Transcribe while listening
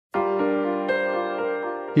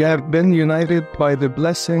You have been united by the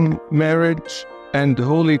blessing, marriage, and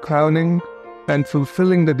holy crowning, and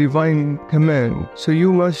fulfilling the divine command. So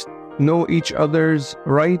you must know each other's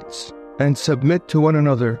rights and submit to one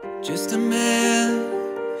another. Just a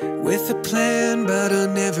man with a plan, but I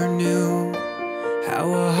never knew how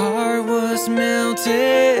a heart was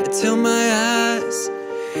melted till my eyes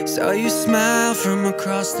saw you smile from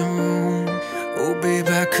across the room. Oh babe,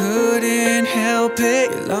 I couldn't help it.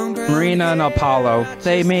 Marina and Apollo,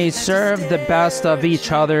 they may serve the best of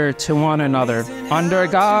each other to one another, under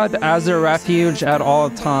God as a refuge at all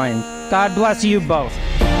times. God bless you both.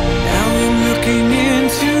 Now I'm looking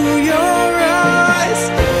into your eyes.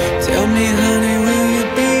 Tell me, honey, will you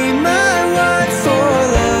be my wife for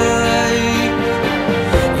life?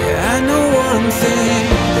 Yeah, I know one thing,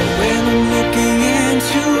 that when I'm looking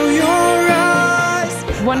into your eyes.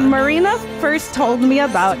 When Marina first told me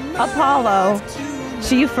about Apollo,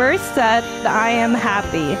 she first said that I am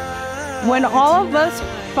happy. When all of us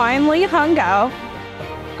finally hung out,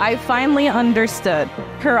 I finally understood.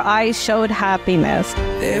 Her eyes showed happiness.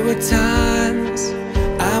 There were times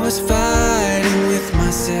I was fighting with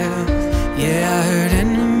myself. Yeah, I heard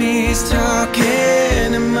enemies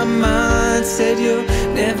talking, and my mind said you'll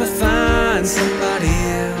never find somebody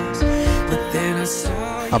else. But then I saw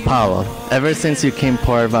Apollo, ever since you came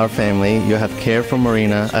part of our family, you have cared for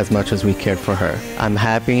Marina as much as we cared for her. I'm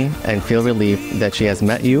happy and feel relieved that she has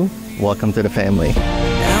met you. Welcome to the family.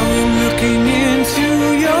 Now I'm looking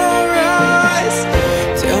into your eyes.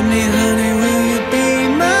 Tell me, honey, will you be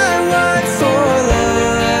my wife for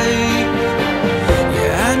life?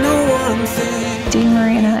 Yeah, I know one thing. Dear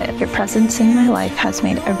Marina, your presence in my life has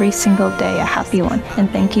made every single day a happy one, and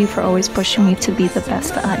thank you for always pushing me to be the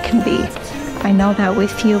best that I can be. I know that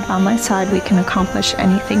with you by my side, we can accomplish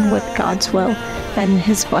anything with God's will and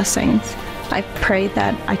His blessings. I pray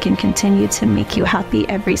that I can continue to make you happy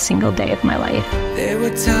every single day of my life. There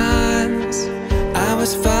were times I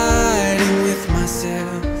was fighting with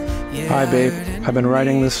myself. Yeah, Hi babe, I've been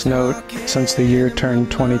writing this note since the year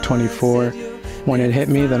turned 2024, when it hit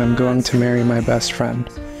me that I'm going to marry my best friend.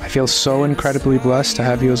 I feel so incredibly blessed to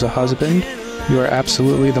have you as a husband. You are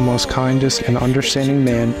absolutely the most kindest and understanding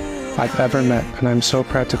man I've ever met, and I'm so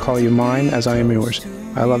proud to call you mine as I am yours.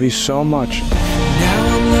 I love you so much. Now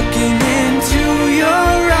I'm looking into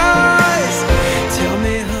your eyes. Tell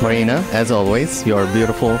me, Marina, as always, you are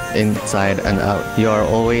beautiful inside and out. You are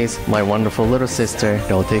always my wonderful little sister that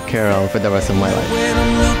I'll take care of for the rest of my life. when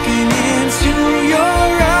I'm looking into your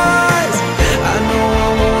eyes, I know I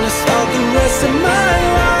want to start the rest of my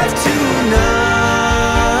life tonight.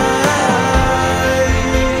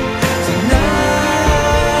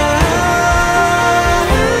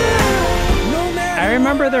 I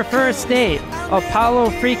remember their first date, Apollo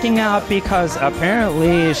freaking out because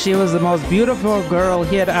apparently she was the most beautiful girl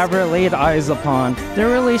he had ever laid eyes upon. Their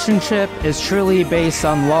relationship is truly based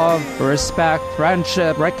on love, respect,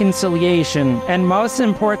 friendship, reconciliation, and most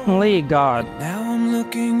importantly, God. Now I'm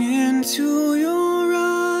looking into your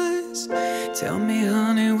eyes. Tell me,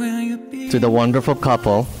 honey, will you be? To the wonderful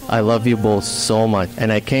couple, I love you both so much,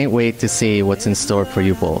 and I can't wait to see what's in store for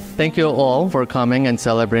you both. Thank you all for coming and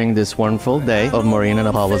celebrating this wonderful day of Marina and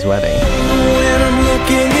Apollo's wedding. When I'm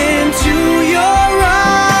looking into your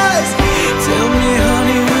eyes, tell me,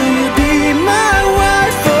 honey, will you be my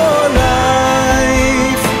wife for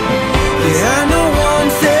life? Yeah, I know one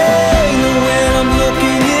thing. When I'm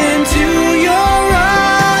looking into your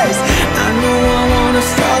eyes, I know I want to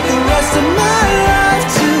start the rest of my life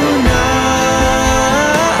tonight.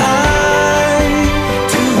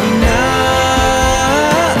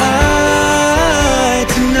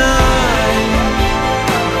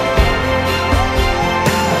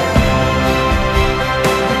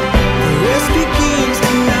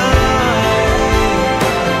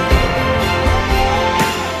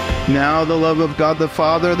 Now the love of God the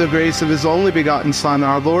Father, the grace of His only begotten Son,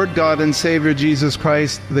 our Lord God and Savior Jesus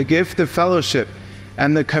Christ, the gift of fellowship,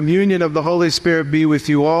 and the communion of the Holy Spirit be with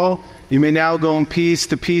you all. You may now go in peace.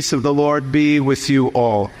 The peace of the Lord be with you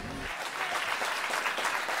all.